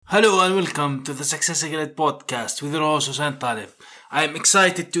Hello and welcome to the Success Grid podcast with your host Hussein Talib. I am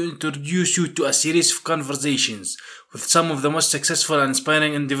excited to introduce you to a series of conversations with some of the most successful and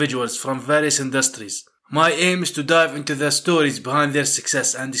inspiring individuals from various industries. My aim is to dive into the stories behind their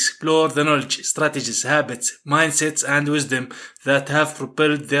success and explore the knowledge, strategies, habits, mindsets, and wisdom that have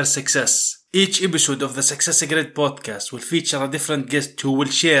propelled their success. Each episode of the Success Grid podcast will feature a different guest who will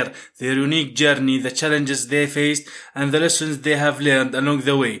share their unique journey, the challenges they faced, and the lessons they have learned along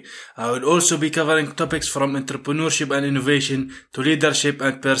the way. I will also be covering topics from entrepreneurship and innovation to leadership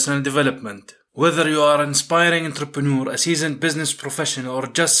and personal development. Whether you are an inspiring entrepreneur, a seasoned business professional, or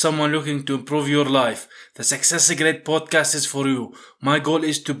just someone looking to improve your life, the Success Grid podcast is for you. My goal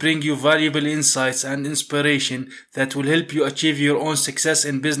is to bring you valuable insights and inspiration that will help you achieve your own success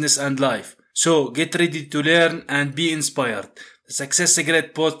in business and life. So get ready to learn and be inspired. The Success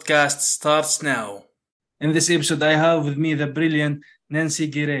Grid podcast starts now. In this episode, I have with me the brilliant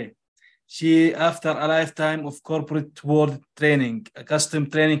Nancy Giere. She, after a lifetime of corporate world training, a custom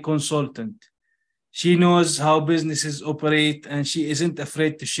training consultant, she knows how businesses operate and she isn't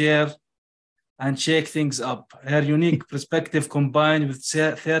afraid to share and shake things up. Her unique perspective combined with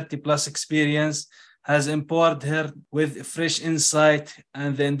 30 plus experience has empowered her with fresh insight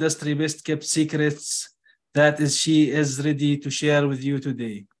and the industry best kept secrets she is ready to share with you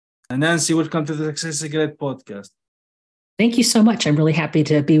today. Nancy, welcome to the Success Grid podcast. Thank you so much. I'm really happy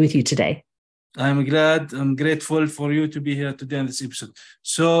to be with you today. I'm grateful for you to be here today in this episode.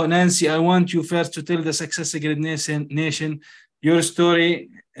 So, Nancy, I want you first to tell the Success Grid Nation your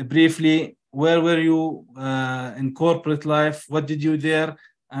story briefly. Where were you in corporate life? What did you do there?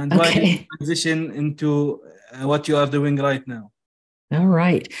 And why did you transition into what you are doing right now? All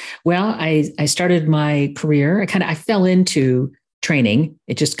right. Well, I started my career. I fell into training.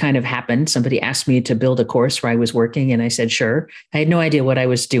 It just kind of happened. Somebody asked me to build a course where I was working, and I said, sure. I had no idea what I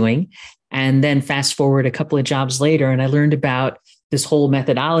was doing. And then fast forward a couple of jobs later, and I learned about this whole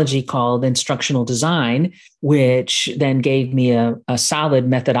methodology called instructional design, which then gave me a solid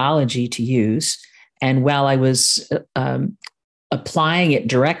methodology to use. And while I was applying it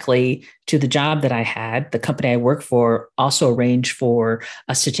directly to the job that I had, the company I work for also arranged for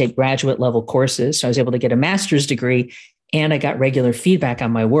us to take graduate level courses. So I was able to get a master's degree and I got regular feedback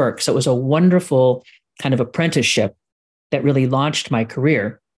on my work. So it was a wonderful kind of apprenticeship that really launched my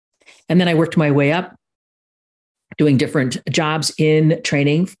career. And then I worked my way up doing different jobs in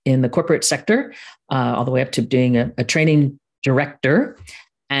training in the corporate sector, all the way up to being a training director.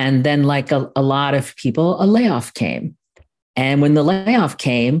 And then like a lot of people, a layoff came. And when the layoff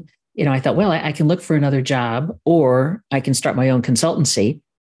came, I thought, well, I can look for another job or I can start my own consultancy.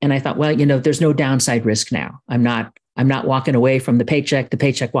 And I thought, well, there's no downside risk now. I'm not walking away from the paycheck. The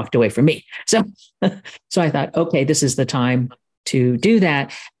paycheck walked away from me. So I thought, okay, this is the time to do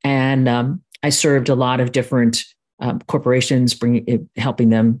that. And I served a lot of different corporations, helping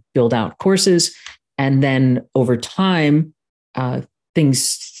them build out courses. And then over time,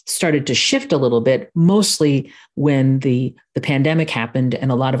 things started to shift a little bit, mostly when the pandemic happened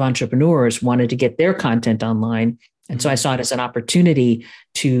and a lot of entrepreneurs wanted to get their content online. And so I saw it as an opportunity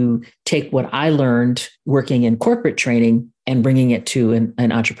to take what I learned working in corporate training and bringing it to an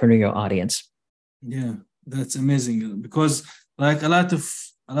entrepreneurial audience. Yeah, that's amazing, because like a lot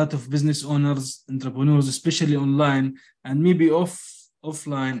of business owners, entrepreneurs, especially online and maybe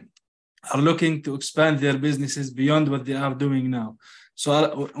offline, are looking to expand their businesses beyond what they are doing now.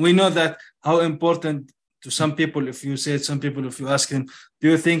 So we know that how important to some people, if you ask them, do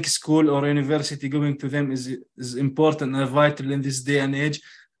you think school or university going to them is important and vital in this day and age?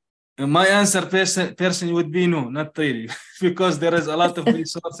 My answer personally would be no, not really, because there is a lot of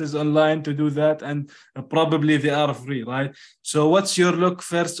resources online to do that, and probably they are free, right? So what's your look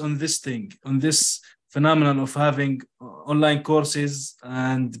first on this phenomenon of having online courses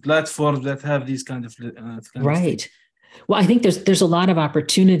and platforms that have these kind of right. Well, I think there's a lot of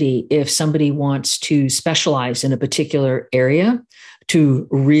opportunity if somebody wants to specialize in a particular area to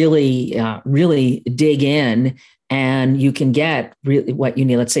really dig in, and you can get really what you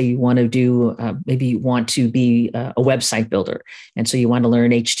need. Let's say you want to do, maybe you want to be a website builder, and so you want to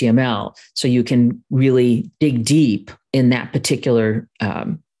learn HTML, so you can really dig deep in that particular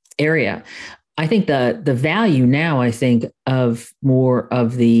area. I think the value now, of more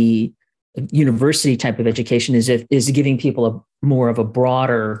of the university type of education is giving people more of a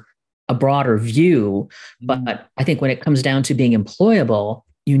broader view. But I think when it comes down to being employable,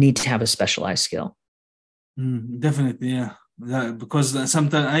 you need to have a specialized skill. Definitely, yeah. Because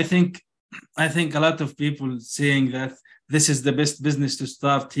sometimes I think a lot of people saying that this is the best business to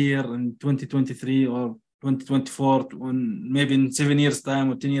start here in 2023 or 2024, maybe in 7 years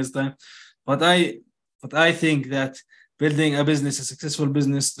time or 10 years time. But I think that building a business, a successful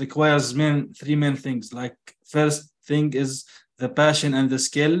business, requires three main things. Like, first thing is the passion and the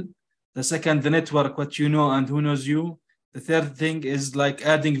skill. The second, the network, what you know and who knows you. The third thing is like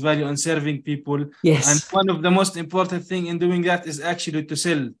adding value and serving people. Yes. And one of the most important thing in doing that is actually to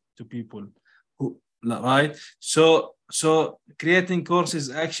sell to people. Right? So creating courses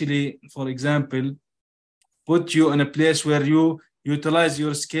actually, for example, put you in a place where you utilize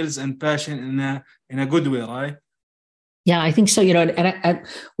your skills and passion in a good way, right? Yeah, I think so. And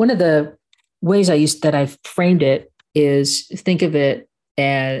one of the ways that I've framed it is think of it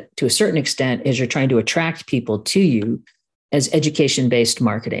to a certain extent as you're trying to attract people to you as education-based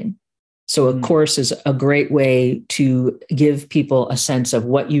marketing. So a course is a great way to give people a sense of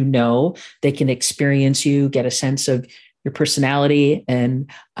what you know. They can experience you, get a sense of your personality and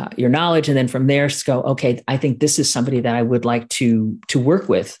your knowledge. And then from there, go, okay, I think this is somebody that I would like to work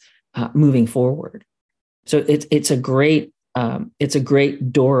with moving forward. So it's a great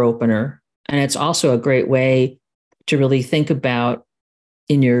door opener. And it's also a great way to really think about,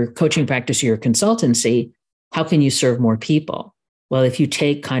 in your coaching practice, your consultancy, how can you serve more people? Well, if you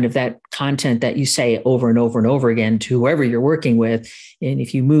take kind of that content that you say over and over and over again to whoever you're working with, and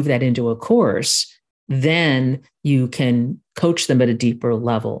if you move that into a course, then you can coach them at a deeper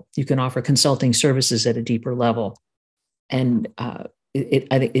level. You can offer consulting services at a deeper level. And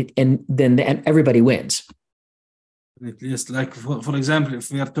then everybody wins. Yes, like for example,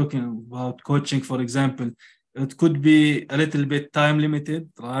 if we are talking about coaching, for example, it could be a little bit time limited,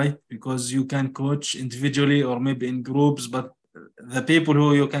 right? Because you can coach individually or maybe in groups, but the people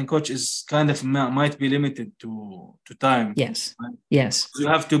who you can coach is kind of might be limited to time. Yes. Right? Yes. You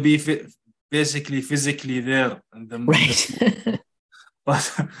have to be basically physically there. Right. But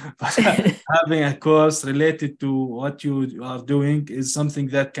having a course related to what you are doing is something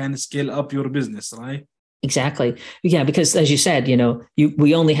that can scale up your business, right? Exactly. Yeah, because as you said,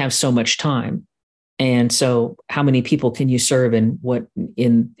 we only have so much time. And so how many people can you serve in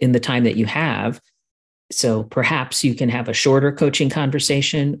the time that you have? So perhaps you can have a shorter coaching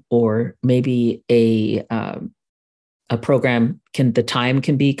conversation, or maybe a program the time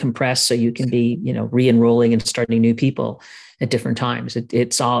can be compressed so you can be, re-enrolling and starting new people at different times.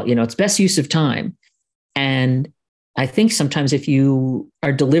 It's all, it's best use of time. And I think sometimes if you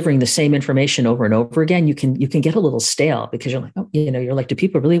are delivering the same information over and over again, you can get a little stale, because you're like, you're like, do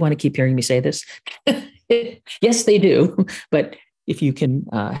people really want to keep hearing me say this? Yes, they do. But if you can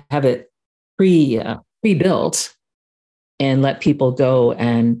have it pre-built and let people go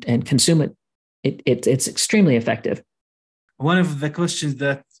and consume it, it's extremely effective. One of the questions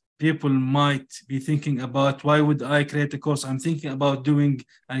that people might be thinking about, why would I create a course? I'm thinking about doing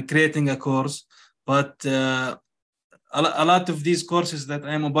and creating a course, but a lot of these courses that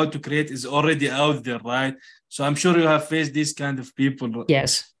I'm about to create is already out there, right? So I'm sure you have faced these kind of people.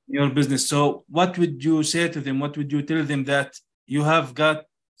 Yes. In your business. So what would you say to them? What would you tell them that you have got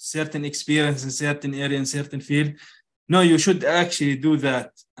certain experience in certain area, in certain field? No, you should actually do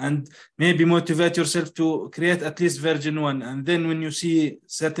that, and maybe motivate yourself to create at least version 1. And then when you see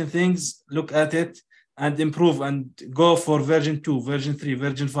certain things, look at it and improve and go for version 2, version 3,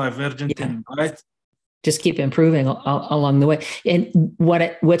 version 5, version 10, right? Just keep improving along the way. And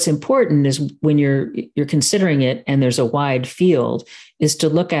what's important is when you're considering it, and there's a wide field, is to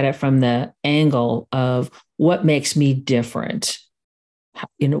look at it from the angle of what makes me different. How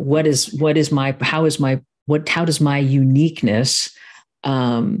does my uniqueness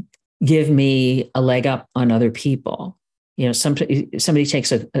give me a leg up on other people? Somebody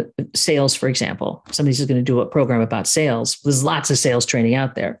takes a sales, for example. Somebody's going to do a program about sales. There's lots of sales training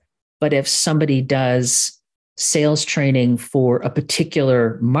out there. But if somebody does sales training for a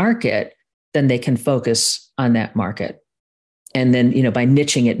particular market, then they can focus on that market. And then, by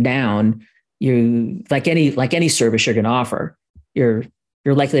niching it down, you like any service you're going to offer, you're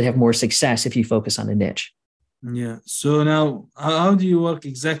likely to have more success if you focus on a niche. Yeah. So now, how do you work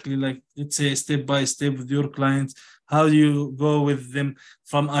exactly? Like, let's say step by step with your clients. How do you go with them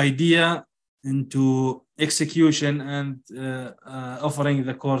from idea into execution and offering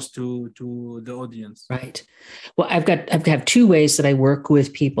the course to the audience? Right. Well, I've got two ways that I work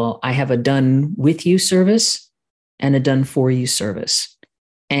with people. I have a done with you service and a done for you service.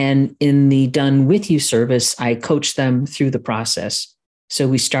 And in the done with you service, I coach them through the process. So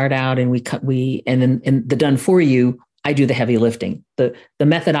we start out and and then in the done for you, I do the heavy lifting. The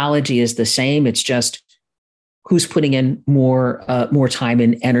methodology is the same. It's just who's putting in more time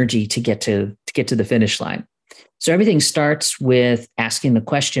and energy to get to the finish line. So everything starts with asking the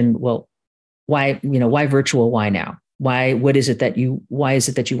question, well, why virtual? Why now? Why is it that you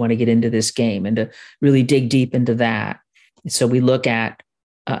want to get into this game, and to really dig deep into that? So we look at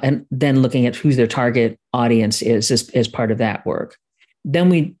and then looking at who their target audience is as part of that work. Then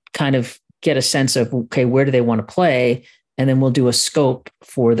we kind of get a sense of, okay, where do they want to play? And then we'll do a scope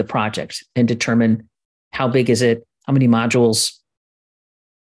for the project and determine how big is it, how many modules,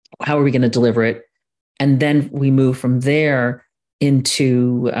 how are we going to deliver it? And then we move from there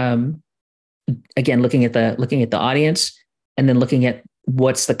into, again, looking at the audience, and then looking at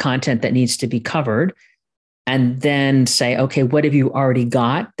what's the content that needs to be covered. And then say, okay, what have you already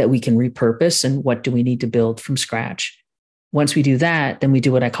got that we can repurpose, and what do we need to build from scratch? Once we do that, then we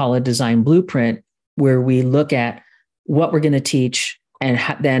do what I call a design blueprint, where we look at what we're going to teach and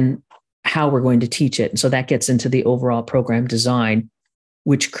then how we're going to teach it. And so that gets into the overall program design,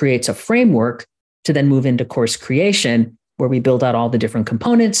 which creates a framework to then move into course creation, where we build out all the different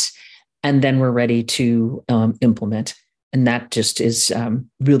components, and then we're ready to implement. And that just is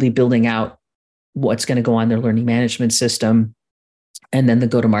really building out what's going to go on their learning management system, and then the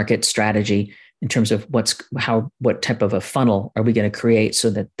go-to-market strategy in terms of what type of a funnel are we going to create so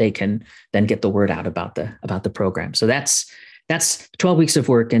that they can then get the word out about the program. So that's 12 weeks of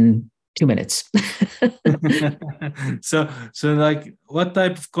work in 2 minutes. So like, what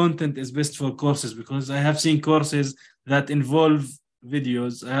type of content is best for courses? Because I have seen courses that involve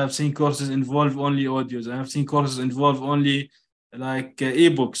videos. I have seen courses involve only audios. I have seen courses involve only like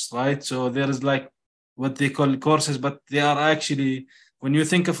ebooks, right? So there is like what they call courses, but they are actually, when you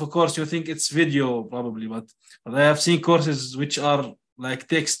think of a course, you think it's video probably, but I have seen courses which are like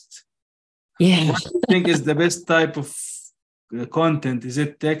text. Yeah. What do you think is the best type of content? Is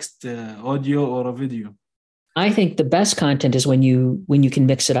it text, audio, or a video? I think the best content is when you can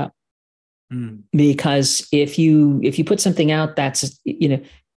mix it up. Because if you put something out that's,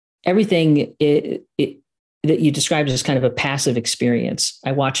 everything that you described as kind of a passive experience.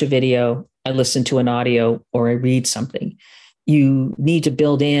 I watch a video, I listen to an audio, or I read something. You need to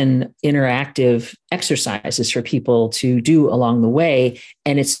build in interactive exercises for people to do along the way.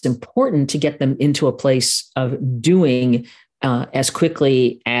 And it's important to get them into a place of doing as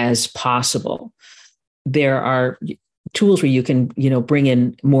quickly as possible. There are tools where you can, bring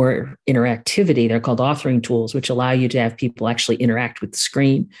in more interactivity. They're called authoring tools, which allow you to have people actually interact with the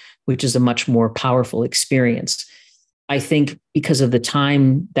screen, which is a much more powerful experience. I think because of the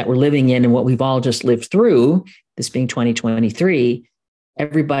time that we're living in and what we've all just lived through, this being 2023,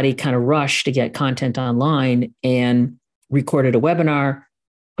 everybody kind of rushed to get content online and recorded a webinar,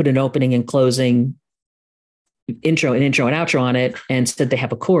 put an opening and closing, intro and outro on it, and said they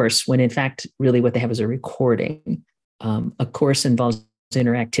have a course, when in fact, really what they have is a recording. A course involves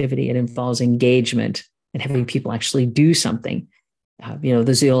interactivity. It involves engagement and having people actually do something.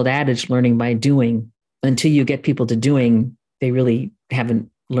 There's the old adage, learning by doing. Until you get people to doing, they really haven't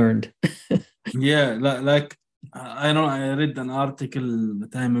learned. Yeah, like I know I read an article a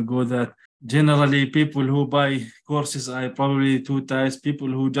time ago that generally people who buy courses are probably two types: people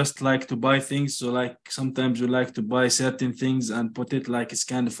who just like to buy things. So like sometimes you like to buy certain things and put it like it's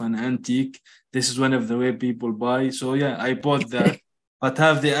kind of an antique. This is one of the way people buy. So yeah, I bought that. But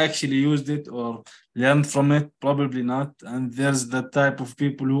have they actually used it or learned from it? Probably not. And there's the type of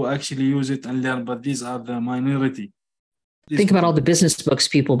people who actually use it and learn, but these are the minority. Think about all the business books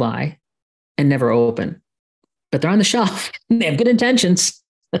people buy and never open, but they're on the shelf. They have good intentions.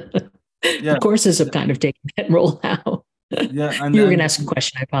 Yeah. The courses have kind of taken that role now. Yeah, you were going to ask a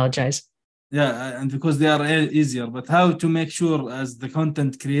question. I apologize. Yeah, and because they are easier, but how to make sure as the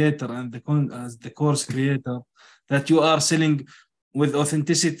content creator and as the course creator that you are selling with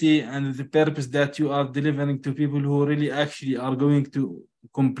authenticity and the purpose that you are delivering to people who really actually are going to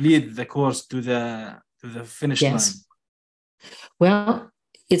complete the course to the finish line. Well,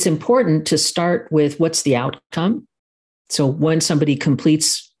 it's important to start with what's the outcome. So when somebody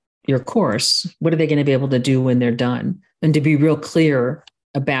completes your course, what are they going to be able to do when they're done? And to be real clear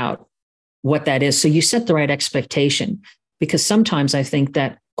about what that is. So you set the right expectation, because sometimes I think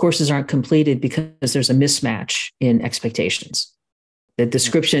that courses aren't completed because there's a mismatch in expectations. The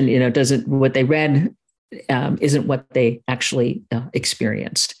description, doesn't, what they read isn't what they actually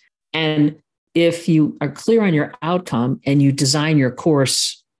experienced. And if you are clear on your outcome and you design your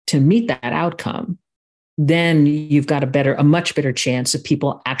course to meet that outcome, then you've got a much better chance of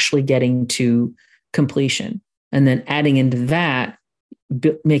people actually getting to completion. And then adding into that,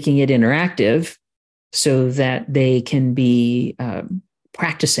 making it interactive so that they can be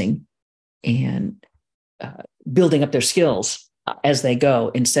practicing and building up their skills as they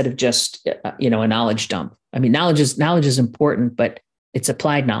go, instead of just a knowledge dump. I mean, knowledge is important, but It's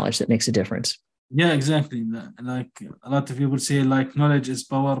applied knowledge that makes a difference. Yeah, exactly. Like a lot of people say, like knowledge is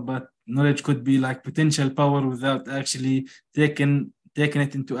power, but knowledge could be like potential power without actually taking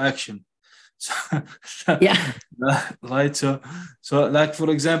it into action. So, Yeah. right. So like for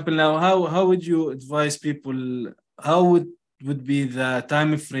example, now how would you advise people? How would be the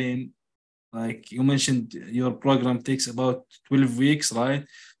time frame? Like you mentioned, your program takes about 12 weeks, right?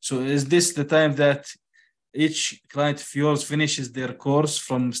 So is this the time that each client of yours finishes their course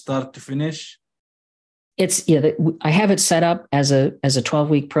from start to finish? It's I have it set up as a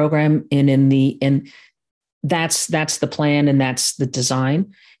 12-week program, and that's the plan and that's the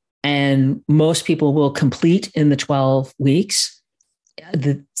design. And most people will complete in the 12 weeks.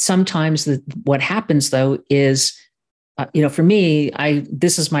 Sometimes what happens though is, for me,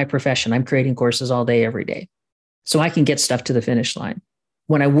 this is my profession. I'm creating courses all day, every day, so I can get stuff to the finish line.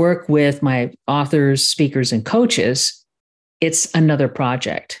 When I work with my authors, speakers, and coaches, it's another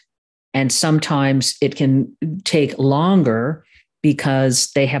project. And sometimes it can take longer because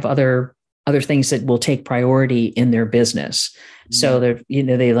they have other things that will take priority in their business. So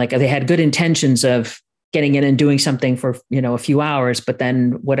they had good intentions of getting in and doing something for, a few hours, but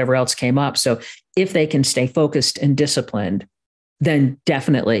then whatever else came up. So if they can stay focused and disciplined, then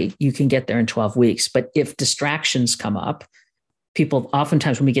definitely you can get there in 12 weeks. But if distractions come up, people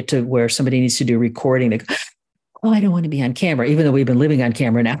oftentimes, when we get to where somebody needs to do recording, they go, oh, I don't want to be on camera, even though we've been living on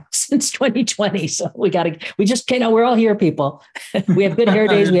camera now since 2020. So we just can't, we're all here, people. We have good hair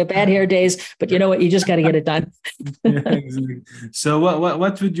days, we have bad hair days, but you know what? You just got to get it done. Yeah, exactly. So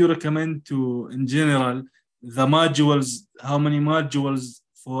what would you recommend to, in general, the modules, how many modules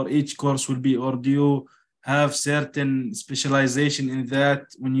for each course will be, or do you have certain specialization in that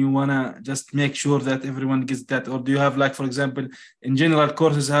when you want to just make sure that everyone gets that? Or do you have, like, for example, in general,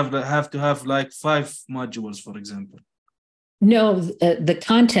 courses have to have like 5 modules, for example? No, the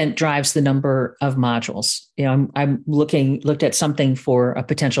content drives the number of modules. I'm looked at something for a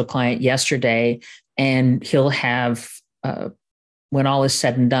potential client yesterday, and he'll have, when all is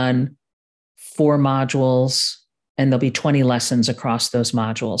said and done, 4 modules, and there'll be 20 lessons across those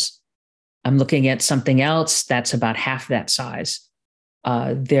modules. I'm looking at something else that's about half that size.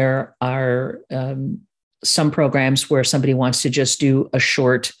 There are some programs where somebody wants to just do a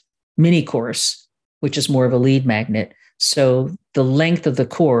short mini course, which is more of a lead magnet. So the length of the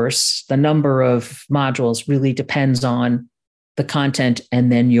course, the number of modules really depends on the content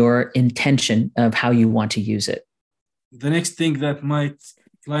and then your intention of how you want to use it. The next thing that my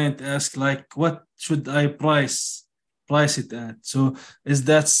client ask, like, what should I price it at? So is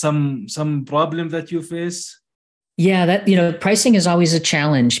that some problem that you face? Yeah, that, pricing is always a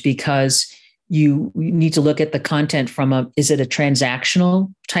challenge because you need to look at the content from is it a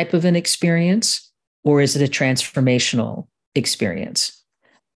transactional type of an experience, or is it a transformational experience?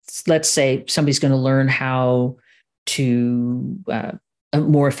 Let's say somebody's going to learn how to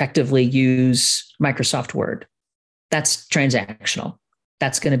more effectively use Microsoft Word. That's transactional.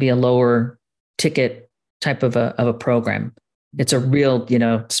 That's going to be a lower ticket type of a program. It's a real,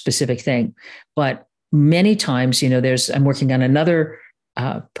 specific thing. But many times, I'm working on another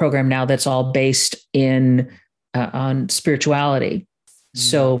program now that's all based on spirituality.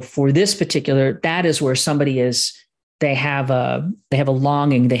 So for this particular, that is where somebody they have a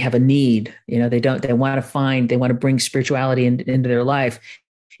longing, they have a need, they want to bring spirituality into their life.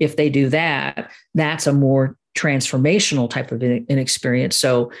 If they do that, that's a more transformational type of an experience.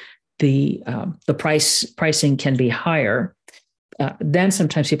 So the pricing can be higher. Then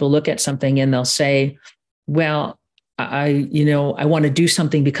sometimes people look at something and they'll say, well, I want to do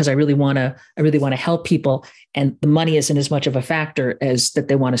something because I really want to help people. And the money isn't as much of a factor as that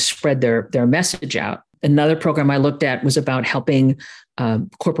they want to spread their message out. Another program I looked at was about helping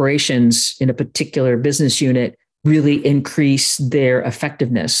corporations in a particular business unit really increase their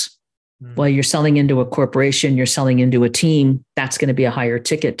effectiveness. While you're selling into a corporation, you're selling into a team, that's going to be a higher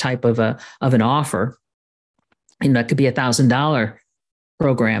ticket type of an offer. And that could be $1,000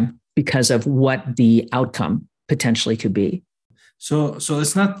 program because of what the outcome potentially could be. So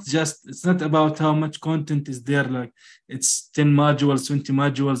it's not about how much content is there. Like it's 10 modules, 20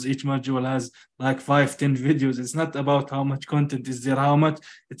 modules. Each module has like 5-10 videos. It's not about how much content is there. How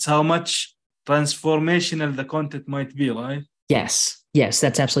much transformational the content might be, right? Yes,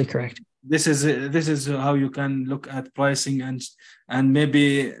 that's absolutely correct. This is how you can look at pricing and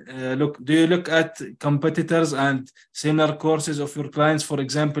maybe do you look at competitors and similar courses of your clients, for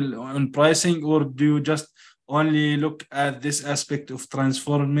example, on pricing, or do you just only look at this aspect of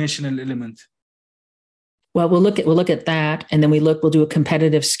transformational element? Well, we'll look at that, and then we'll do a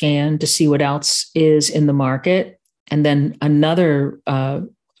competitive scan to see what else is in the market. And then another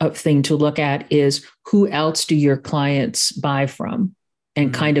thing to look at is who else do your clients buy from,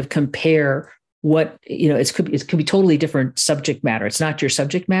 and kind of compare what, it could be totally different subject matter. It's not your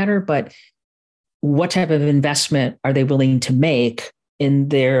subject matter, but what type of investment are they willing to make in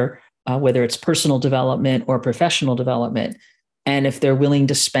their, whether it's personal development or professional development. And if they're willing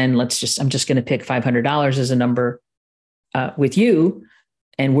to spend, I'm just going to pick $500 as a number with you,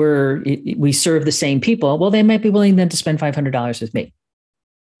 and we serve the same people, well, they might be willing then to spend $500 with me.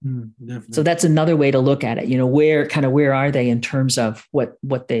 So that's another way to look at it. Where are they in terms of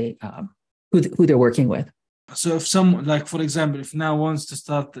what they, who they're working with. So if someone, like, for example, if now wants to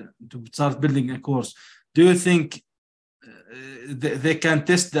start building a course, do you think they can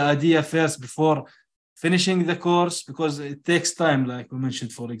test the idea first before finishing the course? Because it takes time, like we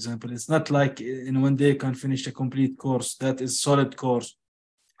mentioned, for example. It's not like in one day you can finish a complete course that is solid course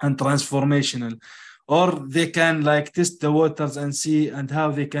and transformational. Or they can like test the waters and see, and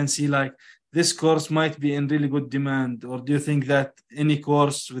how they can see like this course might be in really good demand. Or do you think that any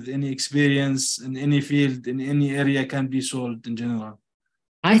course with any experience in any field, in any area, can be sold in general?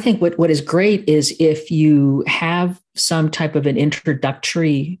 I think what is great is if you have some type of an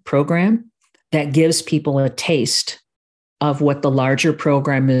introductory program that gives people a taste of what the larger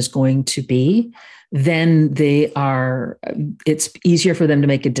program is going to be, then it's easier for them to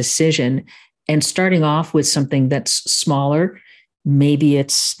make a decision. And starting off with something that's smaller, maybe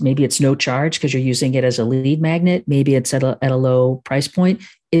it's no charge because you're using it as a lead magnet. Maybe it's at a low price point.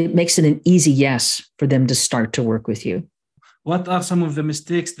 It makes it an easy yes for them to start to work with you. What are some of the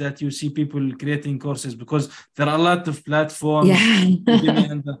mistakes that you see people creating courses? Because there are a lot of platforms. Yeah.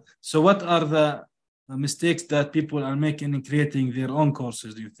 So what are the mistakes that people are making in creating their own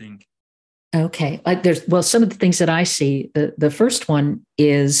courses, do you think? Okay. Some of the things that I see, the first one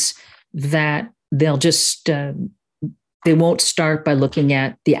is that they'll just, they won't start by looking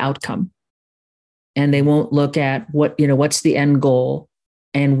at the outcome, and they won't look at what's the end goal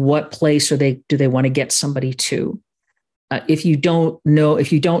and what place do they want to get somebody to. If you don't know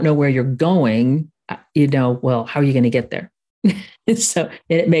where you're going, well, how are you going to get there? So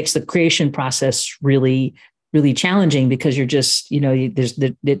it makes the creation process really, really challenging, because you're just,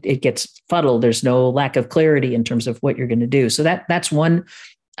 it gets fuddled. There's no lack of clarity in terms of what you're going to do. So that's one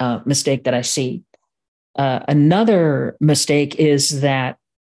mistake that I see. Another mistake is that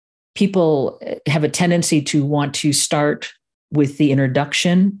people have a tendency to want to start with the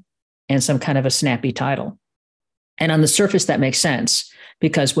introduction and some kind of a snappy title. And on the surface, that makes sense,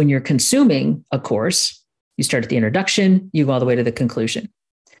 because when you're consuming a course, you start at the introduction, you go all the way to the conclusion.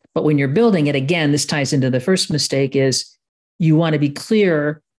 But when you're building it, again, this ties into the first mistake, is you want to be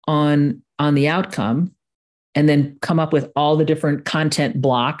clear on the outcome, and then come up with all the different content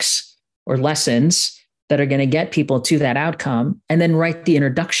blocks or lessons that are going to get people to that outcome, and then write the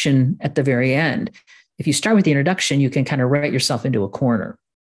introduction at the very end. If you start with the introduction, you can kind of write yourself into a corner.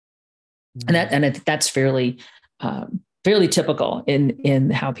 And that's fairly typical in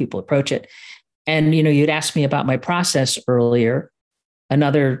how people approach it. And, you'd asked me about my process earlier.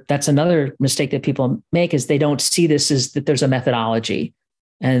 That's another mistake that people make, is they don't see this as that there's a methodology,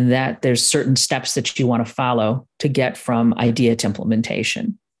 and that there's certain steps that you want to follow to get from idea to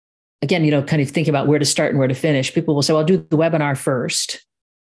implementation. Again, kind of think about where to start and where to finish. People will say, well, I'll do the webinar first,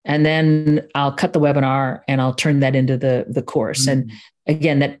 and then I'll cut the webinar and I'll turn that into the course. Mm-hmm.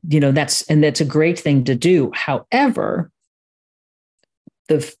 And again, that's a great thing to do. However,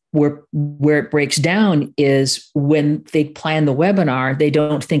 where it breaks down is when they plan the webinar, they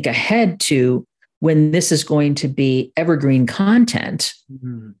don't think ahead to when this is going to be evergreen content.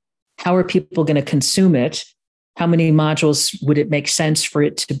 Mm-hmm. How are people going to consume it? How many modules would it make sense for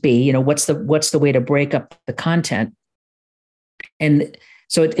it to be? What's the way to break up the content? And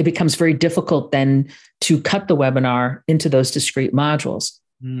so it becomes very difficult then to cut the webinar into those discrete modules.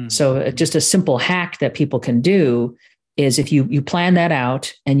 Mm-hmm. So just a simple hack that people can do is, if you plan that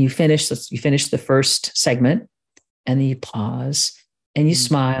out and you finish the first segment, and then you pause and you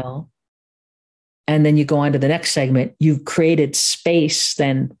smile, and then you go on to the next segment, you've created space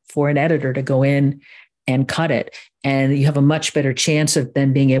then for an editor to go in and cut it. And you have a much better chance of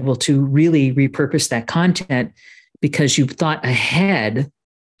then being able to really repurpose that content, because you've thought ahead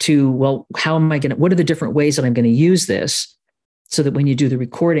to, well, what are the different ways that I'm going to use this, so that when you do the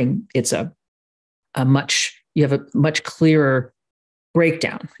recording, it's you have a much clearer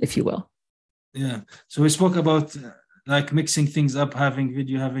breakdown, if you will. Yeah. So we spoke about like mixing things up, having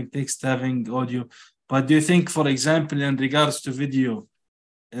video, having text, having audio. But do you think, for example, in regards to video,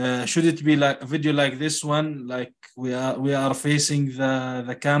 should it be like a video like this one, like we are facing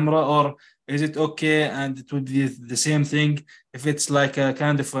the camera, or is it okay and it would be the same thing if it's like a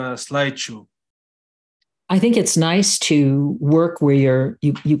kind of a slideshow? I think it's nice to work where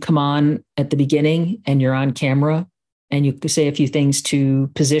you come on at the beginning and you're on camera and you say a few things to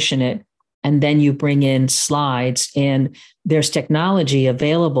position it, and then you bring in slides, and there's technology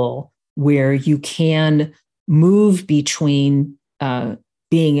available where you can move between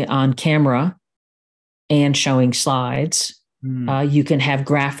being on camera and showing slides. You can have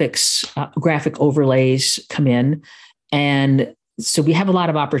graphic overlays come in. And so we have a lot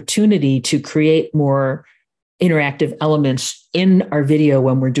of opportunity to create more interactive elements in our video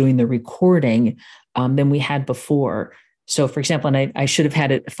when we're doing the recording than we had before. So, for example, and I should have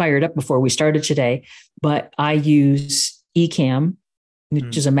had it fired up before we started today, but I use Ecamm,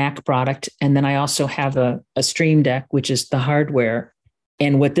 which is a Mac product. And then I also have a Stream Deck, which is the hardware.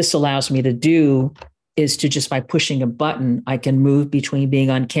 And what this allows me to do is to just by pushing a button, I can move between being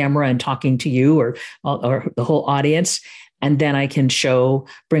on camera and talking to you or the whole audience. And then I can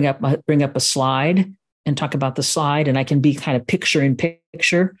bring up a slide and talk about the slide. And I can be kind of picture in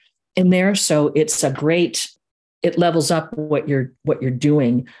picture in there. So it levels up what you're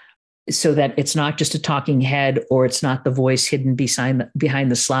doing so that it's not just a talking head, or it's not the voice hidden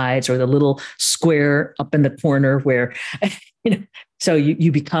behind the slides, or the little square up in the corner where, so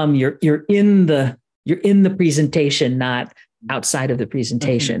you become, you're in the presentation, not outside of the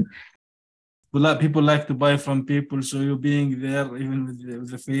presentation. A lot of people like to buy from people, so you're being there even with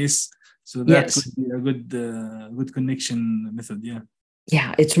the face. So that could be a good connection method. Yeah.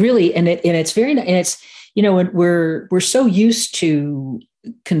 Yeah, it's really, and it's very, and it's, we're so used to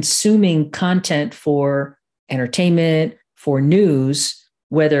consuming content for entertainment, for news,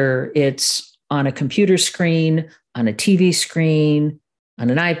 whether it's on a computer screen, on a TV screen, on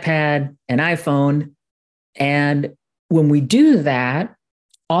an iPad, an iPhone. And when we do that,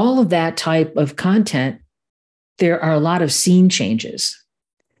 all of that type of content, there are a lot of scene changes.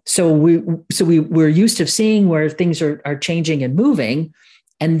 So we're used to seeing where things are changing and moving.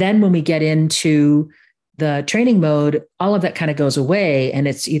 And then when we get into the training mode, all of that kind of goes away, and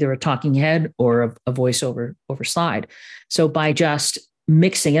it's either a talking head or a voiceover slide. So by just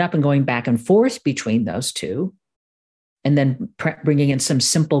mixing it up and going back and forth between those two, and then bringing in some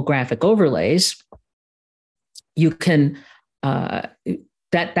simple graphic overlays, you can,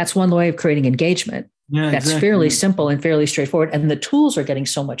 that's one way of creating engagement. Yeah, that's exactly. fairly simple and fairly straightforward. And the tools are getting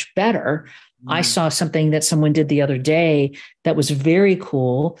so much better. I saw something that someone did the other day that was very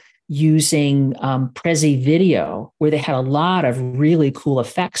cool using Prezi Video, where they had a lot of really cool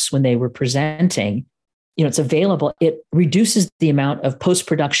effects when they were presenting. It's available. It reduces the amount of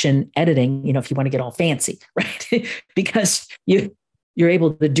post-production editing, if you want to get all fancy, right? Because you're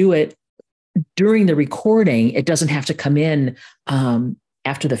able to do it during the recording. It doesn't have to come in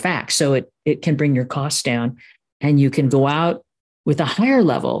after the fact. So it can bring your costs down, and you can go out with a higher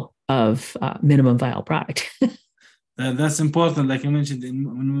level of minimum viable product. That's important. Like you mentioned,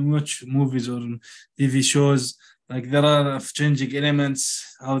 when we watch movies or TV shows, like there are changing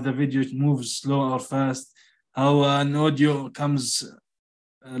elements, how the video moves slow or fast, how an audio comes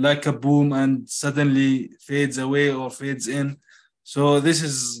like a boom and suddenly fades away or fades in. So this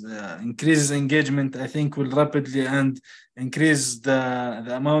is increases engagement, I think, will rapidly and increase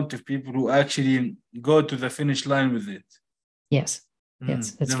the amount of people who actually go to the finish line with it. Yes,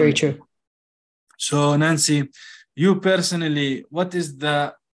 that's definitely. very true. So Nancy, you personally, what is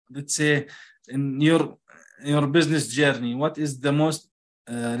let's say, in your business journey, what is the most,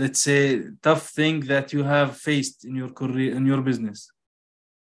 let's say, tough thing that you have faced in your career, in your business?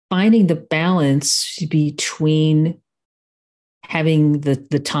 Finding the balance between having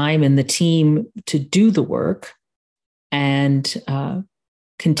the time and the team to do the work, and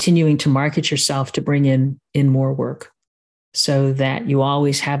continuing to market yourself to bring in more work, so that you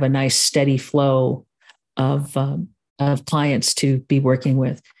always have a nice steady flow of clients to be working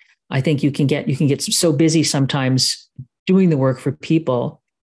with. I think you can get so busy sometimes doing the work for people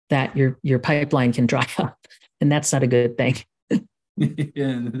that your pipeline can dry up, and that's not a good thing.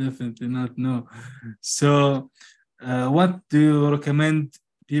 Yeah, definitely not. No. So, what do you recommend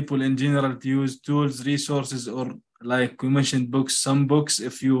people in general to use tools, resources, or like we mentioned, books? Some books,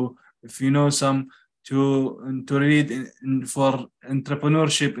 if you know some, to read for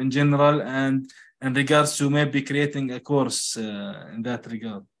entrepreneurship in general, and in regards to maybe creating a course in that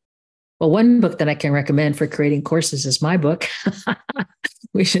regard. Well, one book that I can recommend for creating courses is my book,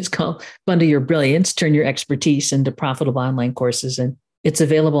 which is called Bundle Your Brilliance, Turn Your Expertise into Profitable Online Courses. And it's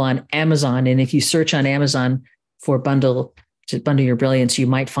available on Amazon. And if you search on Amazon for Bundle just bundle your brilliance, you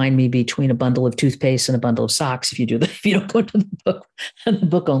might find me between a bundle of toothpaste and a bundle of socks if you don't go to the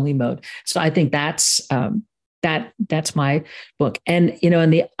book only mode. So I think that's my book. And on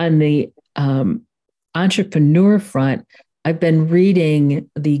the entrepreneur front, I've been reading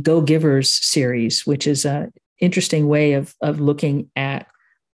the Go Givers series, which is an interesting way of looking at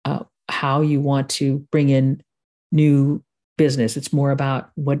how you want to bring in new business. It's more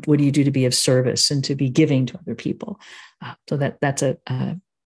about what do you do to be of service and to be giving to other people. So I'm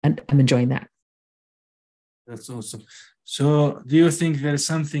enjoying that. That's awesome. So do you think there is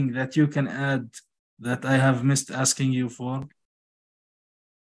something that you can add that I have missed asking you for?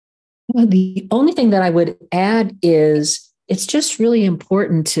 Well, the only thing that I would add is it's just really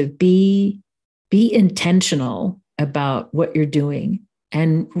important to be intentional about what you're doing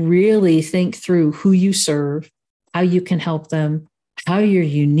and really think through who you serve, how you can help them, how you're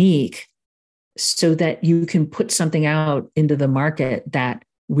unique, so that you can put something out into the market that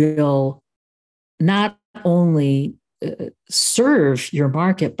will not only serve your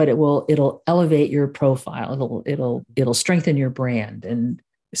market, but it'll elevate your profile. It'll strengthen your brand and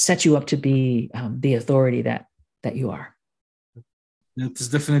set you up to be the authority that you are. It is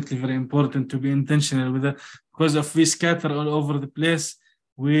definitely very important to be intentional with it, because if we scatter all over the place,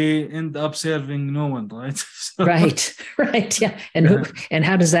 we end up serving no one, right? So, right, yeah. And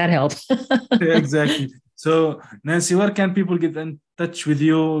how does that help? Exactly. So, Nancy, where can people get in touch with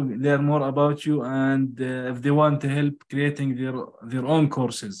you, learn more about you, and if they want to help creating their own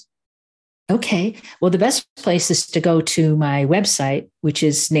courses? Okay. Well, the best place is to go to my website, which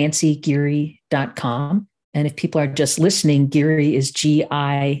is nancygiere.com. And if people are just listening, Giere is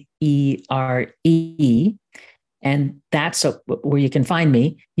Giere. And that's where you can find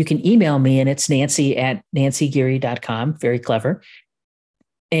me. You can email me, and it's nancy@nancygiere.com. Very clever.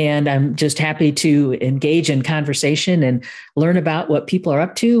 And I'm just happy to engage in conversation and learn about what people are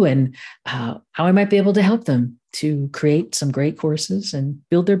up to and how I might be able to help them to create some great courses and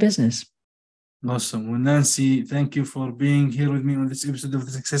build their business. Awesome. Well, Nancy, thank you for being here with me on this episode of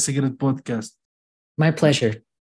the Success Secret podcast. My pleasure.